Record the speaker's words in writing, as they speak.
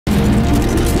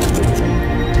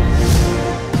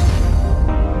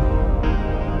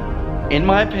In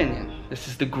my opinion, this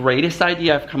is the greatest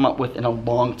idea I've come up with in a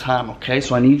long time, okay?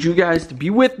 So I need you guys to be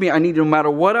with me. I need no matter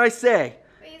what I say.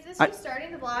 Wait, is this you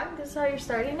starting the vlog? This is how you're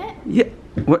starting it? Yeah.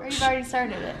 What? Or you've already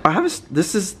started it? I haven't,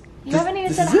 this is... You haven't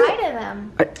even said hi to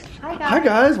them. Hi guys. Hi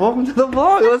guys, welcome to the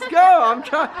vlog. Let's go.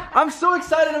 I'm so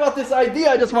excited about this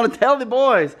idea. I just want to tell the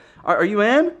boys. Are you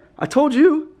in? I told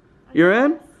you. You're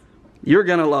in? You're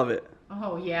gonna love it.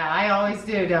 Oh yeah, I always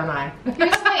do, don't I? Who's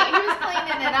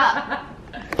cleaning it up?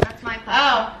 That's my question.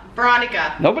 Oh,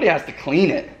 Veronica. Nobody has to clean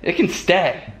it. It can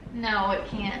stay. No, it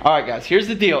can't. All right, guys, here's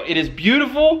the deal. It is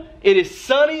beautiful. It is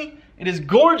sunny. It is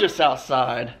gorgeous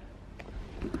outside.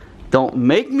 Don't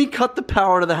make me cut the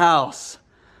power to the house.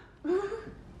 I'm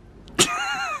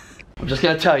just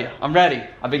gonna tell you, I'm ready.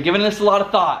 I've been giving this a lot of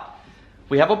thought.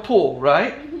 We have a pool,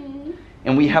 right? Mm-hmm.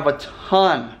 And we have a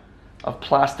ton of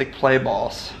plastic play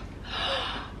balls.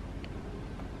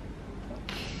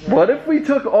 What if we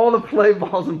took all the play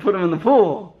balls and put them in the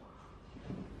pool?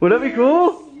 Would that be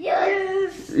cool?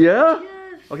 Yes. Yeah?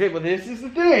 Yes. Okay, well this is the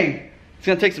thing. It's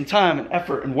gonna take some time and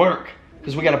effort and work.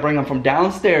 Because we gotta bring them from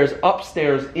downstairs,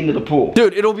 upstairs, into the pool.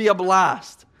 Dude, it'll be a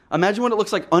blast. Imagine what it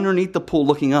looks like underneath the pool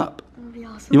looking up. That would be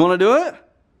awesome. You wanna do it?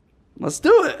 Let's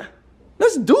do it.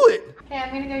 Let's do it. Okay,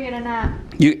 I'm gonna go get a nap.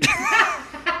 You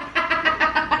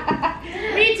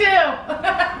Me too.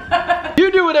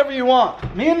 You do whatever you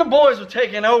want. Me and the boys are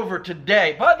taking over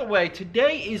today. By the way,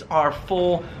 today is our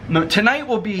full moon. Tonight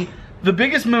will be the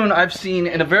biggest moon I've seen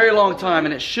in a very long time,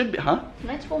 and it should be, huh?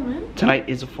 Tonight's full moon? Tonight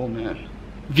is a full moon.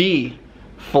 The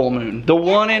full moon. The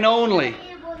one and only.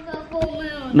 It was a full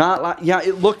moon. Not like, yeah,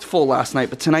 it looked full last night,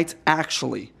 but tonight's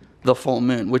actually the full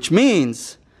moon, which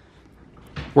means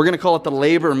we're gonna call it the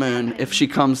labor moon if she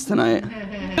comes tonight.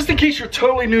 Just in case you're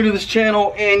totally new to this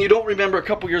channel and you don't remember, a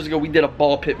couple years ago we did a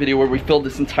ball pit video where we filled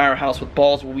this entire house with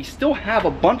balls. Well, we still have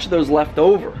a bunch of those left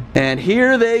over. And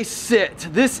here they sit.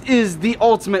 This is the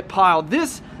ultimate pile.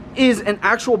 This is an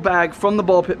actual bag from the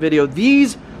ball pit video.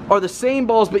 These are the same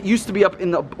balls but used to be up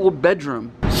in the old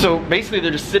bedroom. So basically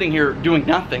they're just sitting here doing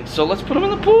nothing. So let's put them in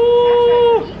the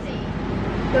pool.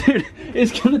 Dude,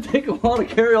 it's gonna take a while to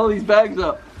carry all these bags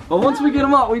up. But once we get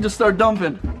them up, we just start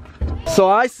dumping. So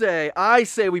I say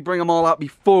we bring them all out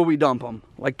before we dump them.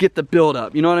 Like get the build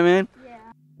up, you know what I mean? Yeah.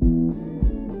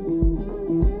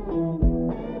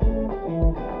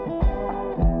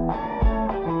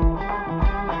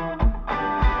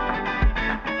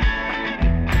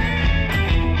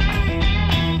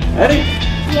 Ready?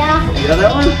 Yeah. You got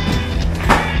that one?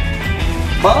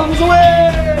 Bombs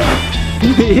away!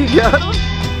 You got them?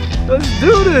 Let's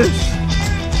do this!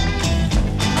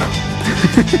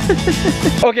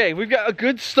 Okay, we've got a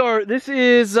good start. This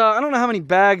is, I don't know how many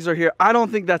bags are here. I don't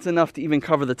think that's enough to even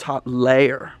cover the top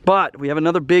layer. But we have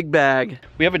another big bag.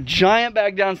 We have a giant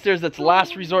bag downstairs that's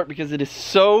last resort because it is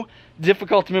so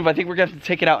difficult to move. I think we're gonna have to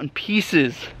take it out in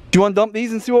pieces. Do you want to dump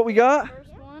these and see what we got? First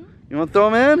one. You want to throw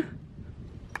them in?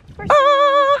 First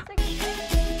Ah! one.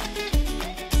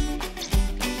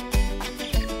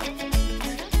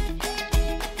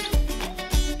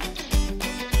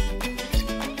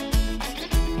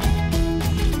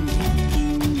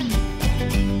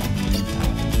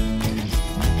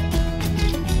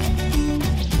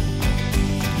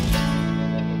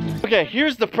 Okay,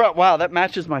 here's the pro. Wow, that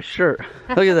matches my shirt.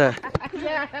 Look at that.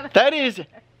 Yeah. That is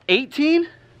 18?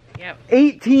 Yep.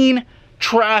 18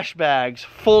 trash bags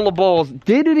full of balls.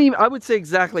 Didn't even, I would say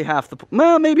exactly half the,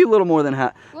 well, maybe a little more than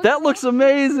half. That looks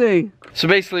amazing. So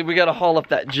basically we gotta haul up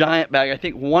that giant bag, I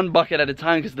think one bucket at a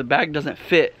time because the bag doesn't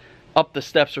fit up the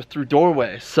steps or through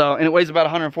doorways. So, and it weighs about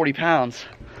 140 pounds.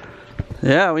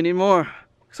 Yeah, we need more.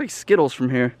 Looks like Skittles from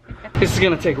here. This is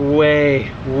gonna take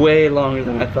way, way longer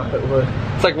than I thought it would.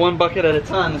 It's like one bucket at a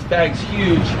time. This bag's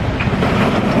huge.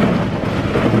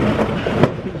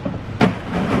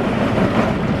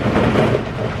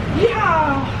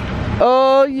 Yeah!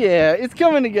 Oh yeah, it's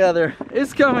coming together.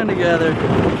 It's coming together.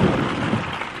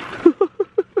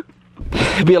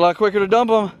 It'd be a lot quicker to dump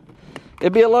them.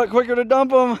 It'd be a lot quicker to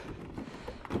dump them.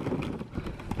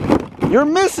 You're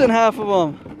missing half of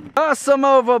them. Awesome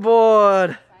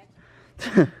overboard.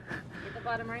 Get the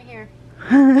bottom right here.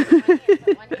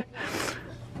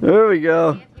 There we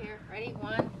go. Here. Ready?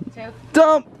 1, 2.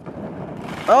 Dump.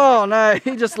 Oh, nice.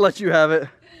 He just let you have it.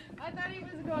 I thought he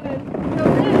was going to go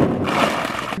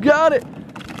in. Got it.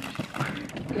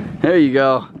 There you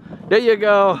go. There you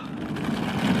go.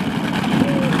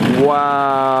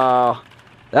 Wow.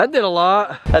 That did a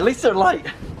lot. At least they're light.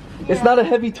 Yeah. It's not a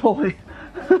heavy toy.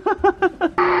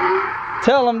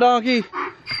 Tell him, donkey.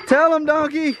 Tell him,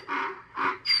 donkey.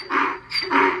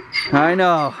 I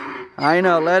know.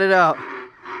 Let it out.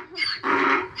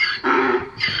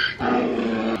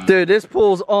 Dude, this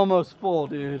pool's almost full,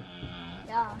 dude.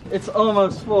 Yeah. It's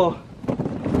almost full.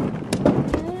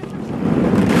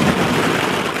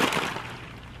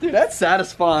 Dude, that's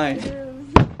satisfying.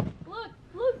 Look.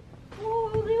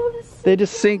 Oh, They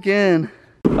just sink in.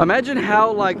 Imagine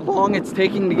how like long it's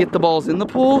taking to get the balls in the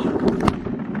pool.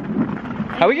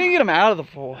 How are we gonna get them out of the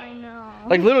pool? I know.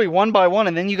 Like literally one by one,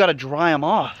 and then you gotta dry them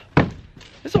off.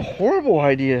 It's a horrible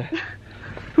idea.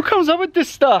 Who comes up with this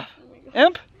stuff?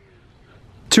 Imp?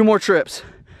 2 more trips.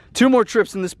 2 more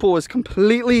trips and this pool is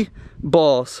completely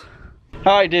balls.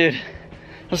 All right, dude.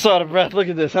 I'm so out of breath. Look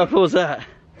at this. How cool is that?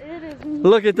 It is.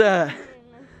 Look at that.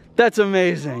 That's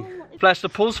amazing. Flash, the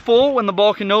pool's full when the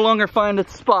ball can no longer find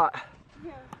its spot.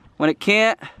 When it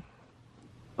can't.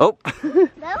 Oh.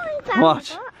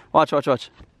 Watch. Watch.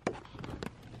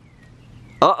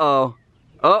 Uh-oh.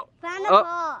 Oh.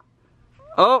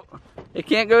 Oh. It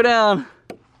can't go down.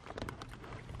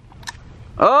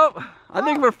 Oh. I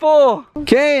think we're full.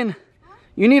 Kane,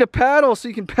 you need a paddle so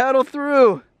you can paddle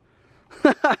through.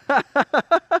 That's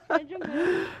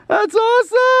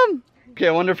awesome. Okay,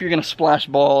 I wonder if you're gonna splash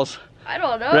balls. I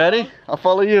don't know. Ready? I'll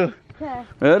follow you. Okay.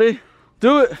 Ready?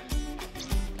 Do it.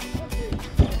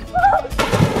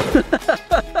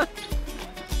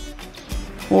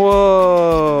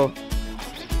 Whoa.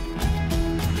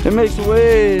 It makes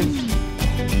waves.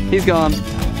 He's gone.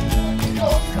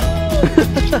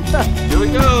 Here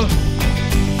we go.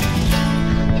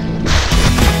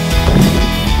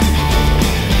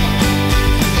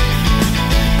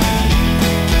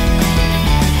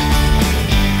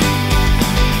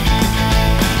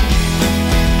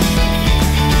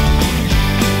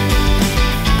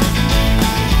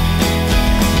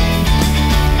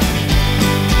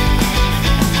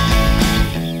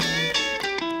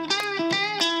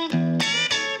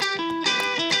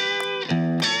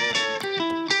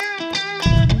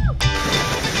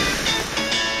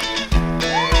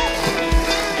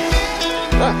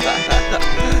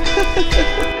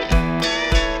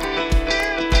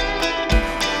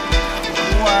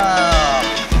 Wow,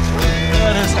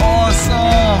 that is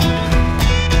awesome.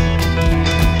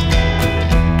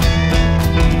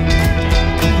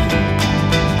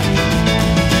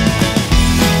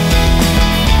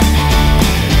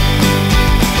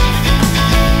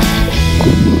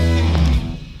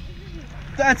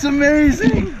 That's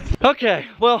amazing. Okay,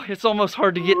 well, it's almost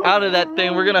hard to get out of that thing.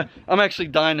 I'm actually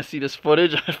dying to see this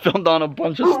footage. I filmed on a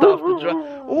bunch of stuff to try.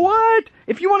 What?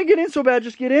 If you want to get in so bad,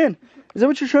 just get in. Is that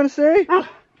what you're trying to say?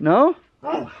 No?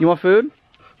 You want food?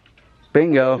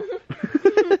 Bingo.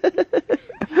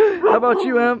 How about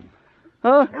you, Imp?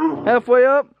 Huh? Halfway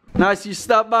up? Nice, you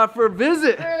stopped by for a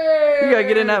visit. Hey, You gotta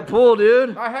get in that pool,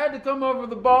 dude. I had to come over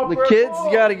the ball. The kids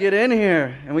gotta get in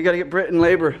here. And we gotta get Britt in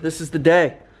labor. This is the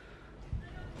day.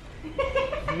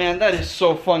 Man, that is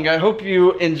so fun, guys. I hope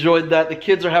you enjoyed that. The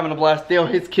kids are having a blast. Dale,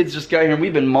 his kids just got here, and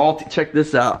we've been check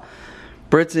this out.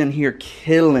 Britt's in here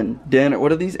killing dinner.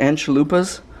 What are these?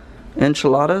 Enchiladas?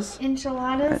 Enchiladas?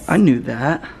 Enchiladas. I knew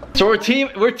that. So we're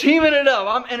teaming it up.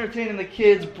 I'm entertaining the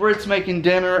kids. Britt's making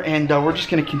dinner, and we're just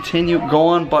gonna continue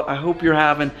going. But I hope you're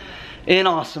having an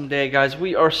awesome day, guys.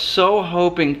 We are so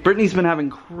hoping. Brittany's been having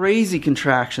crazy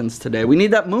contractions today. We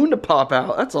need that moon to pop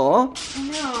out. That's all. I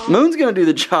know. Moon's gonna do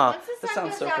the job. Once the That sun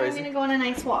sounds goes so down, crazy. I'm gonna go on a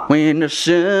nice walk. When the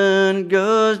sun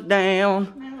goes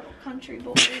down. My little country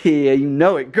boy. Yeah, you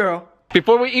know it, girl.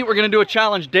 Before we eat, we're gonna do a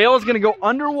challenge. Dale is gonna go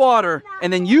underwater,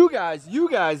 and then you guys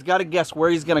gotta guess where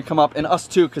he's gonna come up, and us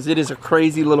too, because it is a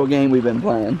crazy little game we've been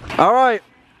playing. All right,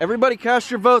 everybody cast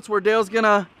your votes where Dale's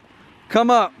gonna come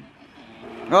up.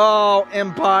 Oh,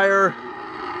 Empire.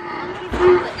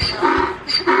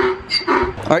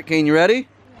 All right, Kane, you ready?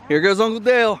 Here goes Uncle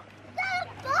Dale.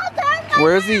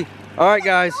 Where is he? All right,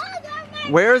 guys.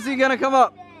 Where is he gonna come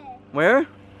up? Where?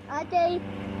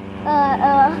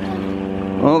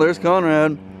 Oh, there's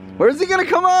Conrad. Where's he gonna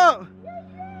come up?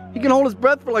 He can hold his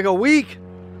breath for like a week.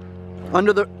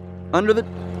 Under the.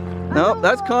 Nope,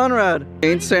 that's Conrad.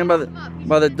 Kane's staying by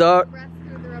the duck.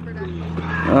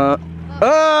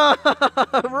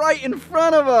 Right in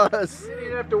front of us. You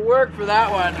didn't have to work for that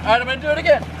one. All right, I'm gonna do it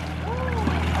again.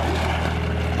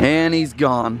 And he's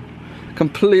gone.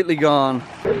 Completely gone.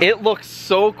 It looks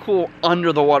so cool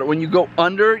under the water. When you go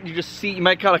under, you just see, you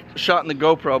might got a shot in the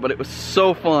GoPro, but it was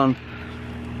so fun.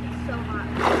 So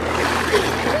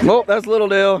hot. Well, that's little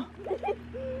Dale.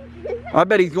 I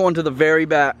bet he's going to the very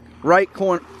back. Right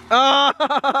corner. Ah,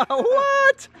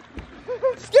 what?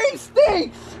 This game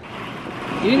stinks.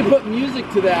 You need to put music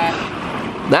to that.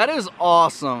 That is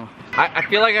awesome. I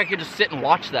feel like I could just sit and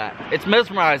watch that. It's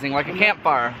mesmerizing, like a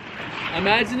campfire.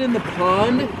 Imagine in the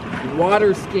pond,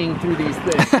 water skiing through these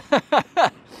things.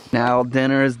 Now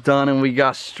dinner is done and we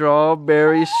got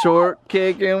strawberry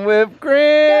shortcake and whipped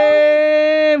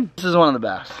cream. This is one of the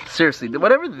best. Seriously,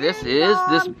 whatever this is,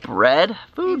 this bread,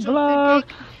 food Angel blog. food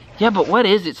cake. Yeah, but what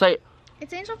is it? It's like,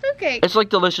 It's angel food cake. it's like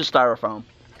delicious styrofoam.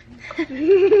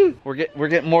 We're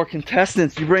getting more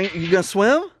contestants. You gonna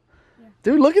swim? Yeah.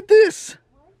 Dude, look at this.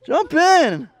 Jump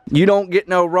in. You don't get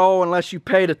no roll unless you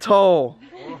pay the toll.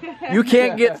 You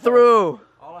can't get through.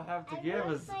 All I have to give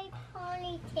is My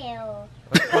ponytail.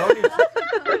 ponytail.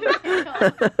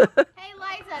 Hey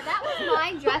Liza, that was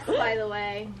my dress, by the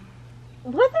way.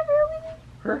 Was it really?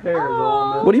 Her hair is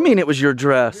all What do you mean it was your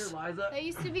dress? Liza. That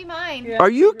used to be mine. Yeah.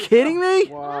 Are you kidding me?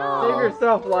 Wow. Save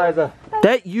yourself, Liza.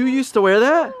 That you used to wear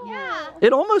that? Yeah.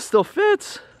 It almost still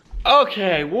fits.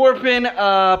 Okay, warping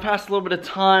past a little bit of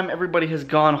time. Everybody has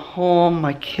gone home.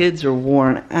 My kids are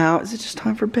worn out. Is it just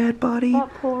time for bed, buddy?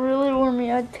 That pool really wore me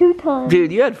out 2 times.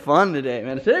 Dude, you had fun today,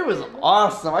 man. Today was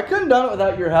awesome. I couldn't have done it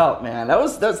without your help, man.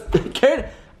 That's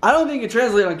I don't think it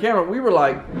translated on camera. We were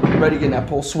like ready to get in that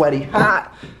pool, sweaty,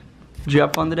 hot. Did you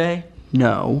have fun today?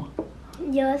 No.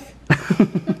 Yes.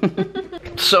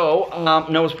 So,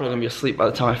 Noah's probably gonna be asleep by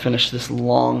the time I finish this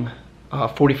long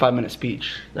 45-minute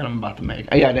speech that I'm about to make.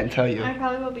 Yeah, I didn't tell you. I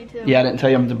probably will be too. Yeah, I didn't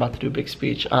tell you I'm about to do a big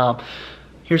speech.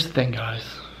 Here's the thing, guys.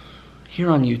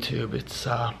 Here on YouTube, it's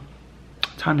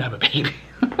time to have a baby.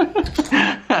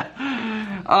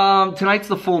 Tonight's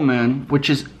the full moon, which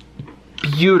is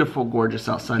beautiful, gorgeous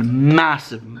outside.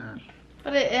 Massive moon.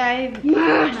 But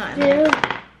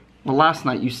not. Well, last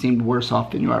night you seemed worse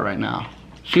off than you are right now.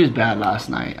 She was bad last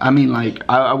night. I mean, like,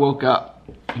 I woke up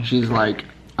and she's like,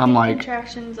 I'm like,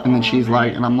 Contractions and then she's all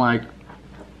like, and I'm like,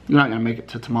 you're not gonna make it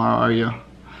to tomorrow, are you?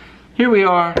 Here we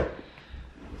are.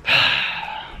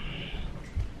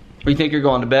 You think you're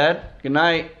going to bed? Good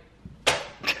night.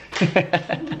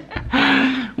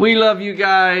 We love you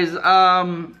guys.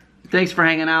 Thanks for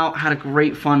hanging out. Had a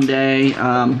great fun day.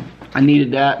 I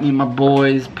needed that. Me and my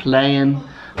boys playing.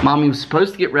 Mommy was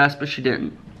supposed to get rest, but she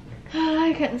didn't.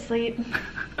 I couldn't sleep.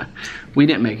 We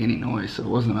didn't make any noise, so it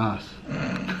wasn't us.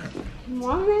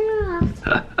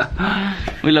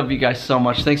 We love you guys so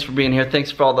much. Thanks for being here. Thanks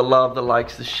for all the love, the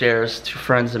likes, the shares to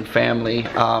friends and family.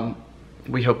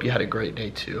 We hope you had a great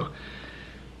day too.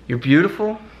 You're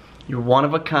beautiful. You're one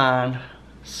of a kind.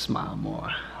 Smile more.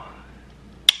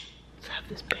 Let's have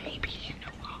this baby.